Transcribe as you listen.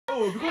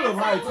Oh, because of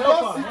height.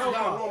 Help her.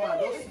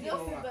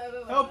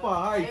 Help her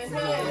height.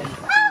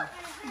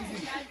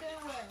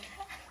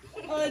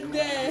 Oh,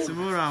 there.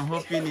 Tomorrow I'm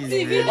hoping is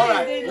there.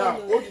 Alright, now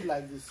hold it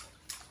like this.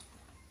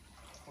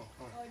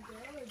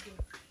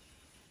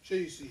 So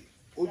you see,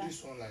 hold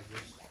this one like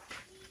this.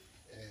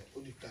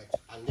 Hold it tight.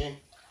 And then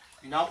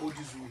you now hold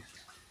this way.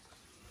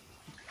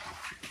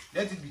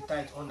 Let it be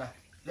tight under.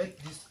 Let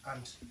this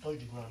hand touch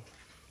the ground.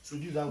 So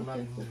this hand will not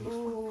be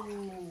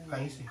moving.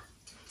 Can you see?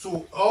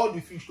 So all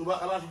the fish,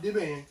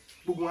 and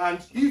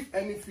if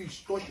any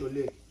fish touch your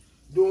leg,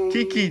 don't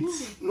kick it.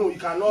 No, you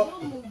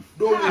cannot.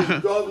 Don't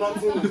move. Does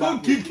nothing.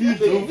 Don't kick it.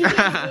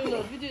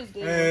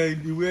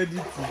 The way it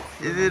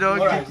If they don't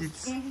Alright. kick it.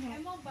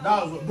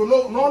 That's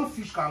what. No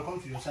fish can come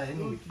to your side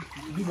anyway.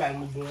 Give like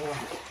moving on.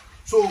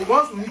 So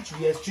once we reach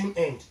the extreme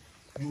end,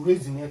 you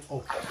raise the net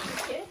up.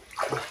 Okay.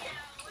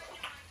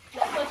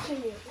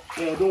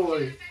 Yeah, don't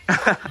worry.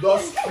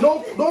 Just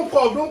don't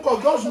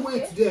cough. Just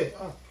wait there.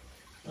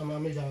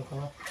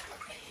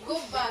 Go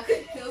back.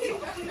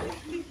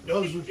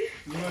 Just wait.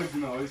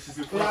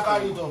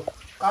 Carry it up.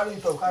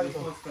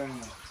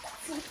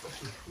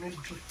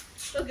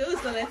 Okay, who's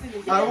collecting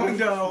it? I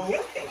wonder how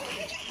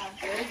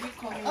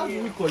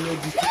do we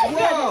collect this?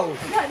 Wow!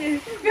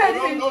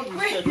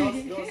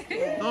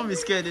 Don't be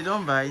scared, they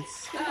don't bite.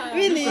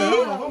 Really?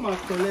 How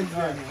must collect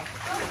them?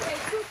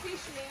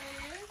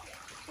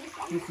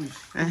 Two fish.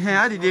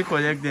 How did they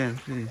collect them,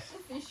 please?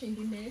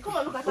 Come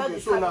on, look at Okay,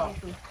 so now,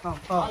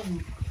 How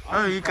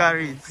will you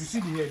carry it? you see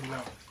the head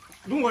now.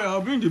 Don't worry,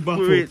 I'll bring the back.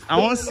 Wait, I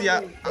won't see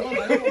how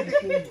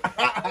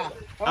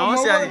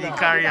they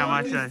carry them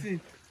actually.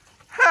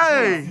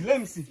 Hey! Let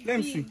me see.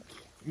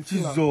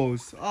 Jesus.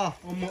 So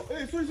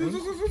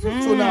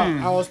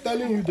now, I was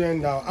telling you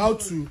then now how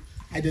to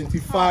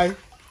identify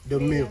the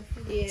male.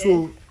 Yeah.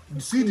 So you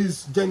see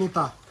this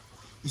genital.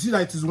 You see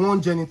that it is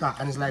one genital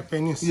and it's like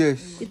penis.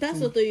 Yes. It has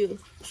to you.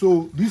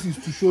 So this is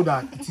to show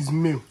that it is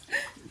male.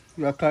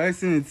 You are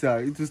caressing it, sir.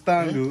 It will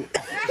stand though.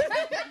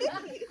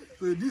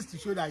 So this to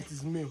show that it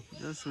is male.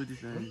 Just so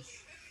different.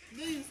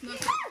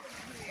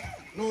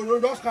 No,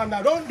 just calm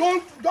down.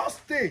 Don't just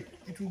stay.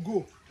 It will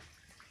go.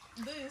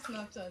 Do you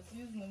Snapchat?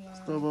 Use normal.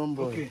 Stubborn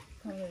boy. Okay.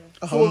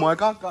 So, I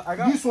can't.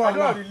 This one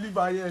now. Leave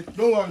her yet.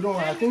 Don't worry.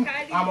 I think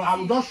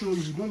I'm just showing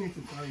you. You don't need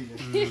to carry them.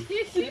 It's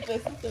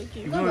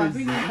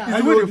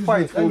going to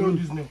fight for me.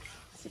 This name.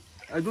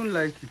 I don't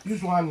like it.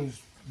 This one is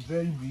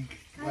very big.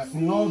 Like,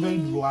 not very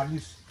big, at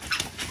least.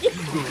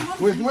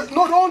 Wait.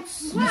 No, don't.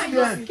 Why are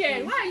you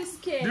scared? Why are you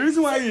scared? The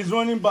reason why he is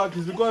running back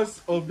is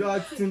because of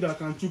that thing that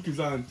can choke his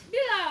hand.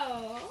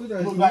 Yeah. So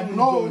that No, like,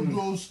 no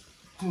those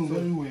things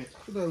very well.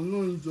 So that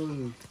no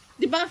enjoying.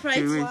 The bath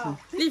right? Wow.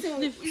 Leave.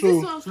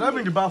 So Should I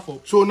bring the bath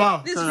up? So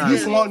now,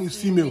 this one is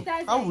female.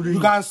 How would You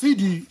can see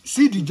the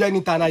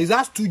genital now. It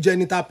has two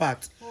genital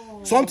parts.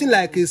 Something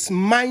like a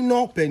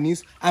minor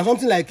penis and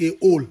something like a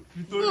hole.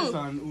 Clitoris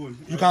and all.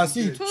 You can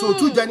see it. So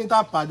two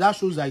genital parts, that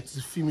shows that it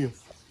is female.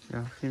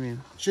 Yeah, female.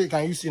 So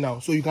can you see now?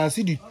 So you can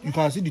see the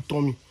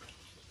tummy.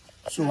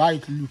 So how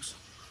it looks.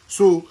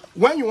 So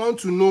when you want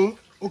to know,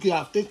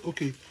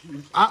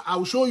 I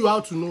will show you how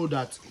to know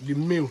that the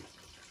male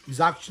is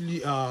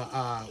actually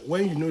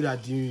when you know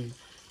that the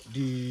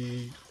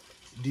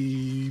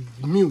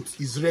milk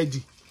is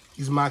ready,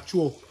 is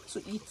mature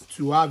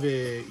to have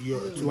a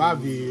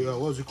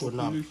what's it called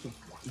now?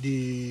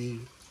 The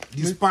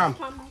sperm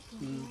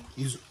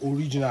is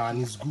original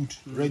and is good,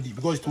 ready,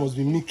 because it must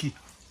be milky.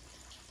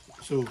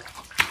 So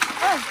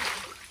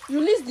You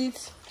list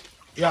it.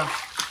 yeah.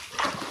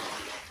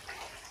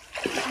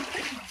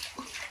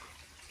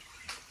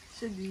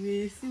 Should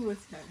we see what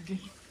you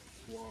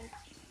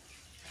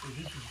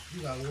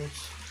are doing?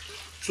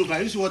 So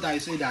can you see what I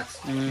say that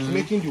it's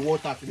making the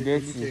water to be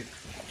polluted?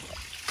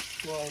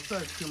 Well,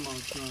 outside came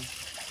out now.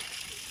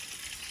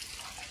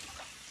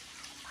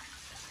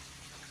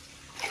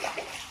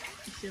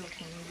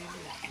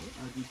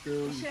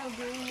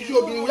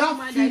 So we have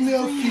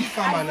female fish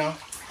farmer now.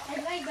 I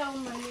like that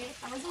one, man.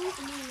 I was always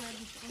knowing that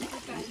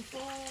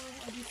before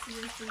I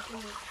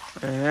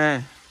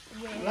Eh.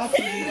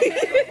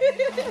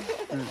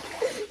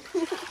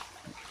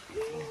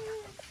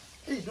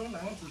 Hey, don't I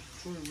want to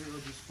throw away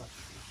all this fat.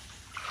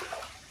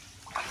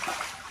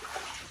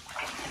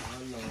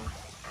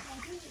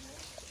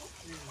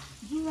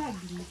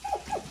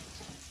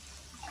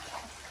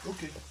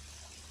 Okay.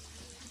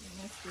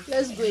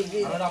 Let's go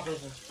again. Another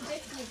person.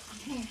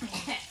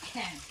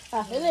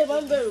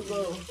 One better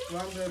go.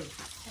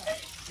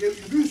 You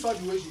do it the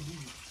way she did it.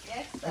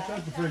 Yes, I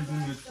can't prefer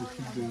doing it to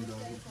keep them down.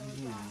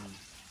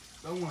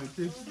 That one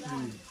takes 3.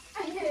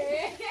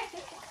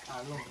 I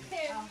know.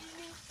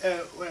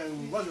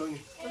 What's your name?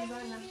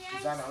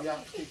 Zana. Oh, yeah.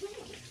 Take.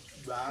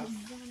 Back.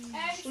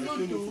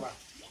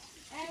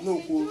 No,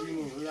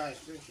 Corino. Oh, yeah,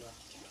 explain to her.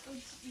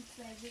 it's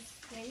like this.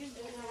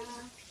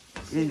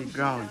 In the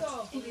ground.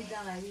 Put it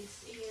down like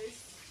this.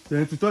 Yes.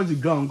 Then to touch the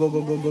ground, go.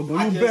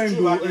 You bend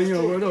and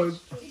your brothers.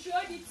 You show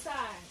the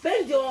time.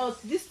 Bend yours.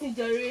 This thing,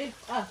 Jerry.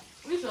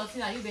 Which one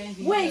are you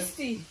bending? Wait,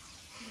 see.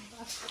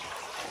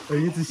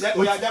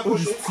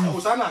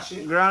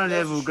 Ground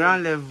level,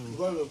 ground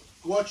level.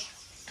 Watch.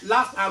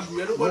 Last angle.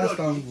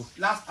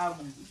 Last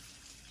angle.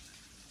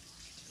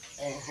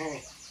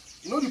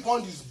 You know the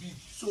pond is big,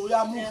 so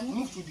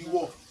move to the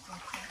wall.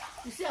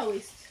 You see our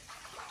waist.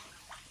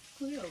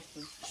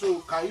 So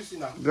can you see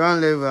now?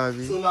 Ground level,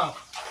 Abby. So now,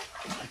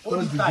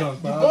 hold it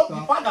tight.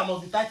 The part that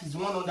must be tight is the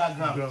one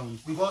underground,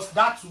 because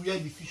that's where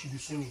the fish should be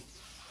swimming.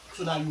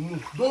 So that you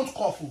move. Don't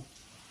cough. You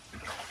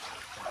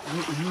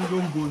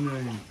don't go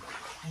near him.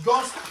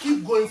 Just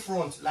keep going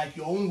front like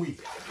your own way.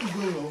 Keep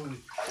going your own way.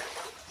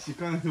 She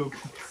can't help it.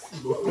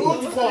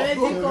 Don't cough.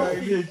 Don't cough.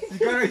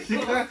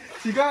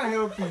 She can't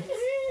help it.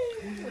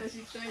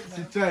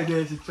 She tried.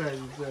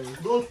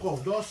 Don't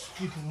cough. Just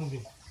keep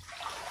moving.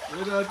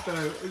 That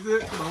time, is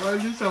it? Mama,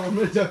 you shall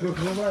make that go.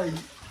 0.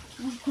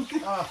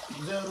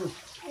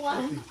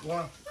 1.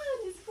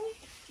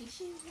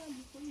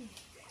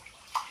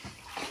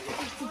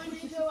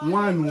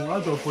 One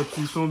out of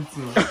 40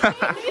 something.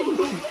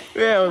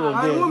 Where all of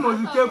And them? one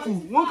must be careful.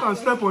 One can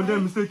step on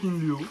them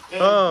mistakenly.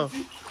 Oh,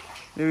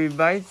 they will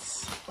bite.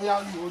 Why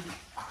are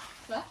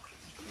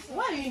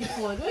you in the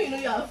pond? When you know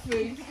you're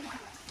afraid?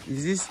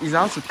 Is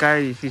how to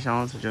carry the fish? I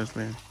want to just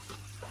learn.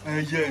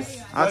 Yes.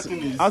 How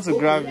to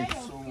grab it.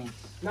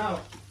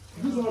 Now,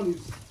 this one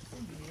is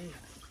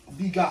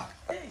bigger.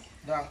 Is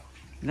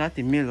that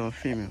a male or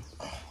female?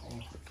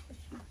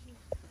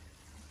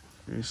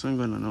 You're soon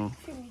gonna know.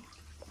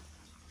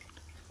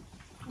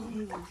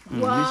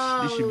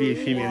 Wow. This should be a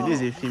female.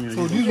 This is a female.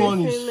 So this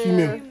one is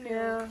female.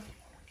 Yeah.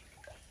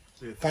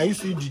 Can you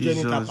see the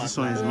genital part? This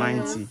one is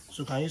mighty.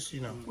 So can you see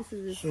now?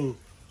 So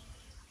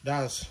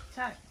that's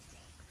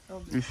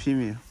A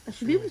female. I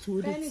should be able to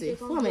hold it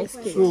safe. Why am I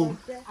scared? so.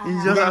 You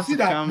You just can have see to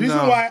that calm reason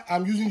down. why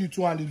I'm using the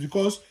 2 hand is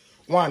because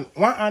one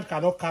hand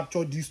cannot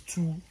capture these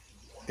 2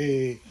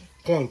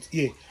 points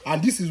here,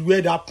 and this is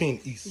where that pin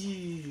is.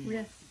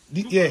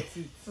 Yes.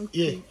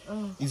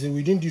 Is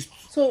within this.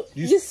 So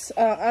this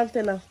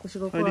antenna,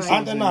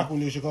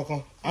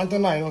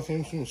 Antenna enough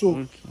him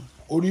so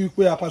ori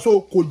pe apa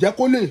so ko je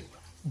ko le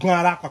gun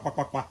ara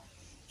papapapa.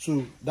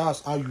 So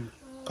that's how you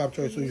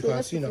capture it, so you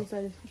can see now.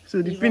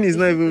 So the pin is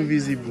not even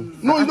visible.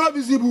 No, it's not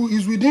visible.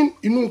 It's within,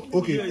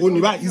 okay,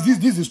 only right. Is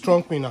this is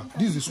strong pin now?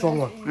 This is a strong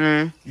one.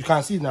 You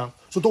can see it now.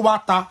 So to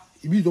wata,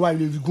 it be the one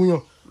with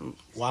gunyo.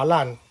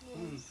 Wala.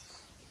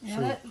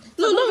 No,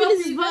 really,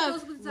 this is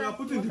back. We are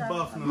putting the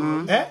bath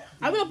now.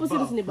 I'm not putting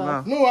this in the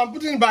bath. No, I'm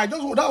putting it back.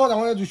 That's what I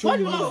wanted to show What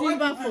do you. you want to put it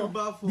back for?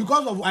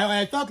 Because of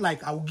I thought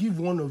like I would give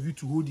one of you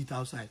to hold it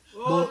outside.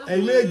 But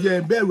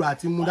beru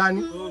ati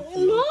mudani. No.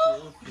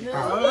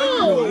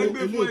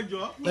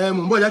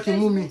 Mo bo je kin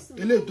mu mi.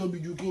 Ele to bi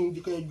ju kin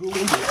di kan jo.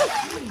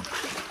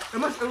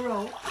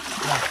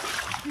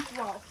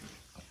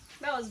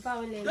 That was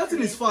violent. That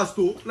thing is fast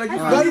though. Like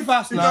it's Very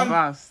fast now.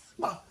 Fast.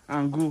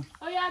 And go.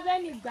 Oh yeah,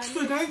 Benny.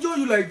 So it can enjoy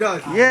you like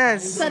that.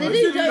 Yes. So they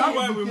didn't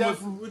enjoy That's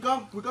it. why we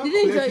can't Did collect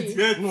they enjoy it it?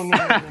 yet. No.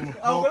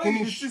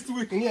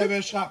 Can you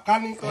ever sharp?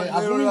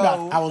 Assuming that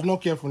I was not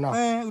careful now.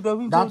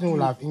 That thing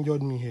will have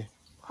injured me here.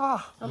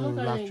 I'm not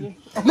carrying it.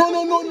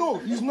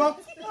 No. It's not.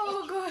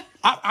 Oh God.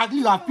 At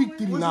least I picked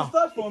 3 We should now.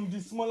 start from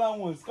the smaller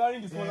ones.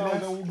 Carrying the smaller ones,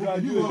 then we'll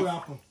graduate. What will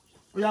happen?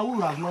 Oh yeah, who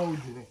has not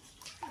holding it?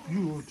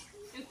 You hold.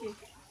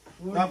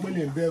 That will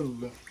be very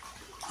well.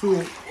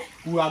 So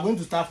we are going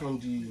to start from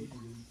the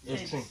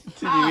extreme.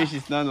 See the way she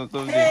stands on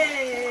top there.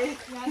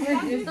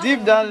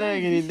 Dip that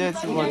leg in the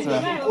dirty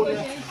water.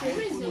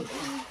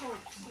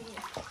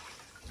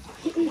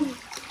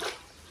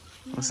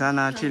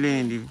 Osana chilling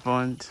in the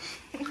pond.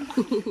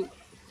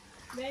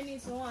 Benny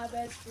is one of our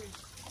best friends.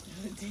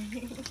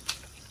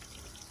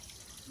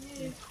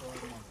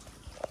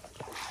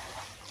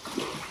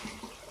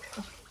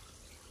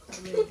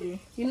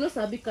 You know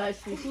Sabi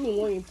Catfish, who will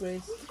want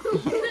impress?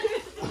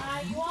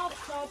 I want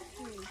top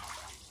food.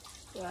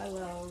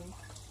 Wow.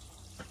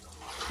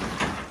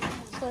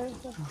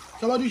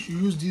 Somebody should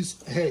use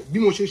this. Hey, be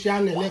more share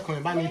and let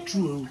come back me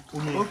true.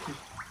 Okay.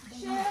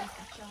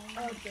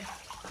 Okay.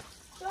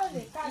 So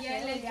the cat,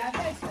 yeah, they are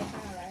very special,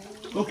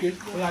 right? Okay.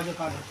 Oh yeah, just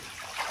carry.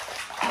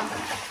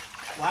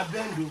 Wa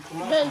bendo.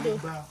 Bendo.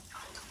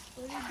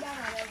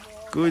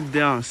 Go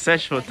down,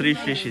 search for 3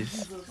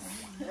 fishes.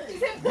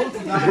 Go to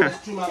that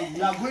extreme.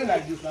 We are going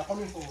like this. We are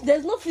coming forward.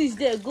 There's no fish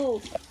there,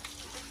 go.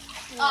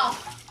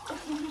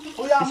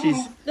 Oh yeah, Fishes.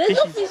 move. There's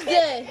no fish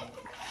there.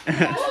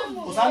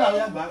 Osana, we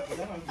are back.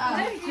 Let me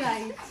try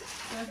it.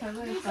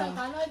 This one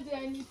cannot do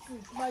anything,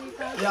 but you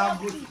can. Yeah,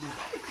 go to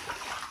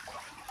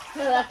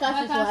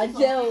Catfish for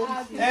jail.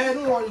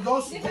 no worry, just go.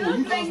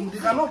 You they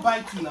cannot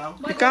bite you now.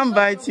 They can't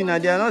bite you now,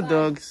 they are not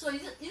dogs. So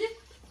is it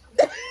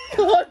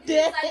Oh,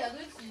 there. side you're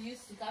going to use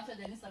to capture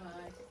the next time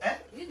around?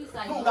 Is it this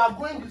side? No, we are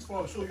going this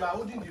front, so you are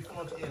holding the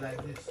front here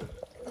like this.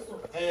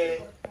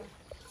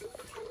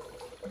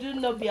 Do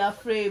not be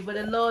afraid, but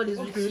the Lord is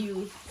with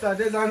you. So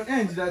there's an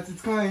end that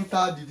it can't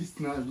enter the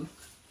distance.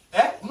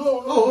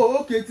 No. Oh,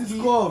 okay, it is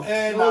curved.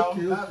 Now,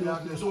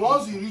 Okay. So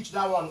once you reach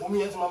that one, Omi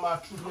yes,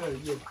 Mama, through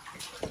here.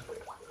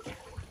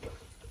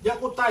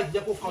 Jeko tight,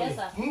 Jeko come. Yes,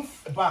 sir. Move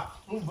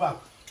back.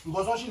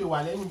 Because once you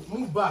let me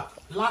move back.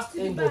 Last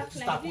end of the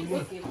tarpaulin.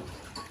 Okay.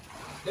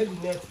 Let the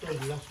net touch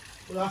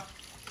the last.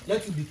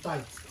 Let it be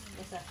tight.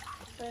 Yes,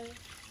 sir.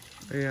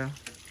 Yeah.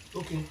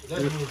 Okay,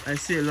 let me move. I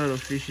see a lot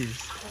of fishes.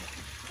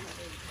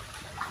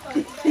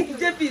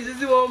 JP is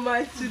the one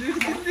man to do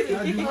this.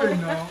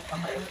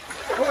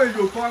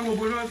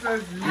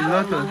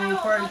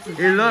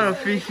 A lot of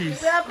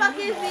fishes. We are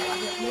packing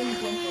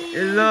fish.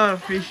 A lot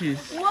of fishes.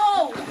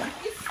 Whoa!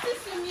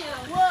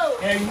 Whoa!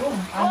 Hey, you know,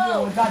 I'm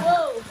Whoa! that.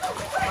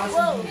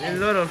 Whoa! A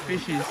lot of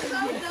fishes.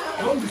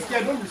 Don't be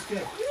scared, don't be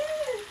scared.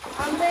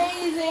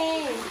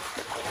 Amazing!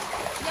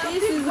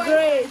 This is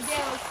great.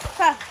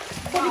 Ha!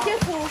 So be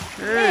careful.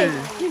 Hey,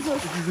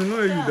 Jesus. it is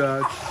not you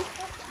that.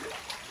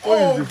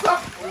 Oh, Who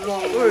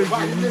is the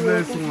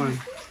business one?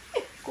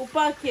 Go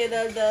back here,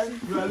 Dada.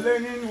 You are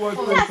learning what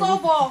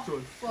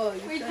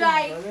We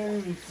tried.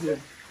 This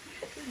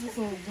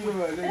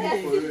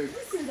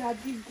is a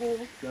big goal.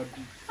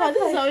 Oh,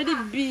 this is already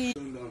big.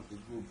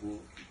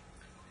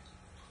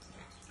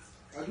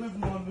 I don't even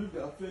know if they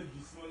are fed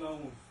the smaller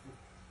ones.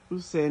 Who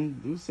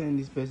send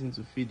this person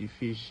to feed the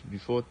fish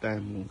before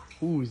time?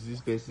 Who is this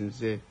person?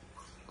 Say,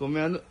 come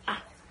here.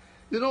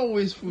 They don't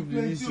waste food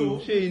with this. So,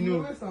 you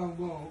know.